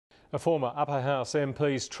A former Upper House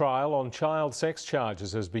MP's trial on child sex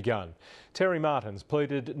charges has begun. Terry Martins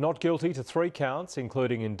pleaded not guilty to 3 counts,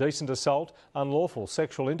 including indecent assault, unlawful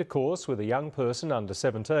sexual intercourse with a young person under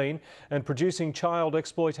 17 and producing child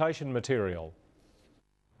exploitation material.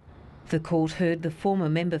 The court heard the former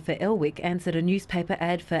member for Elwick answered a newspaper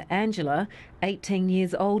ad for Angela, 18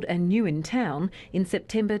 years old and new in town, in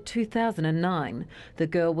September 2009. The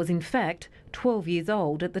girl was in fact 12 years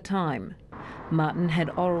old at the time. Martin had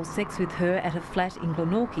oral sex with her at a flat in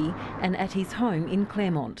Glenorchy and at his home in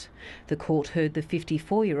Claremont. The court heard the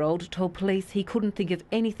 54-year-old told police he couldn't think of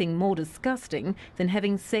anything more disgusting than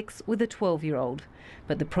having sex with a 12-year-old.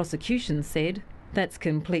 But the prosecution said that's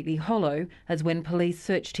completely hollow, as when police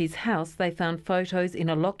searched his house they found photos in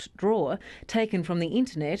a locked drawer taken from the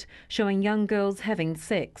internet showing young girls having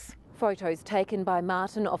sex. Photos taken by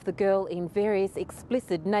Martin of the girl in various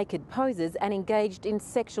explicit naked poses and engaged in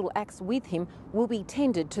sexual acts with him will be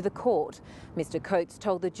tendered to the court. Mr Coates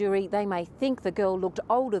told the jury they may think the girl looked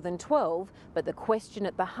older than 12, but the question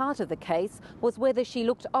at the heart of the case was whether she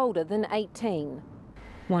looked older than 18.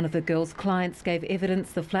 One of the girl's clients gave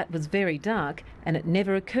evidence the flat was very dark and it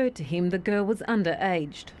never occurred to him the girl was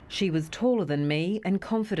underaged. She was taller than me and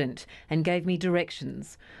confident and gave me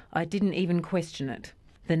directions. I didn't even question it.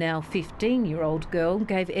 The now 15-year-old girl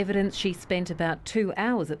gave evidence she spent about 2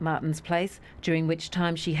 hours at Martin's place, during which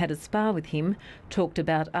time she had a spa with him, talked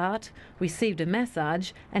about art, received a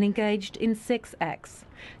massage and engaged in sex acts.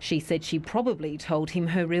 She said she probably told him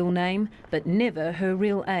her real name, but never her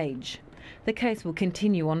real age. The case will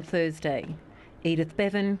continue on Thursday. Edith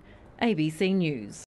Bevan, ABC News.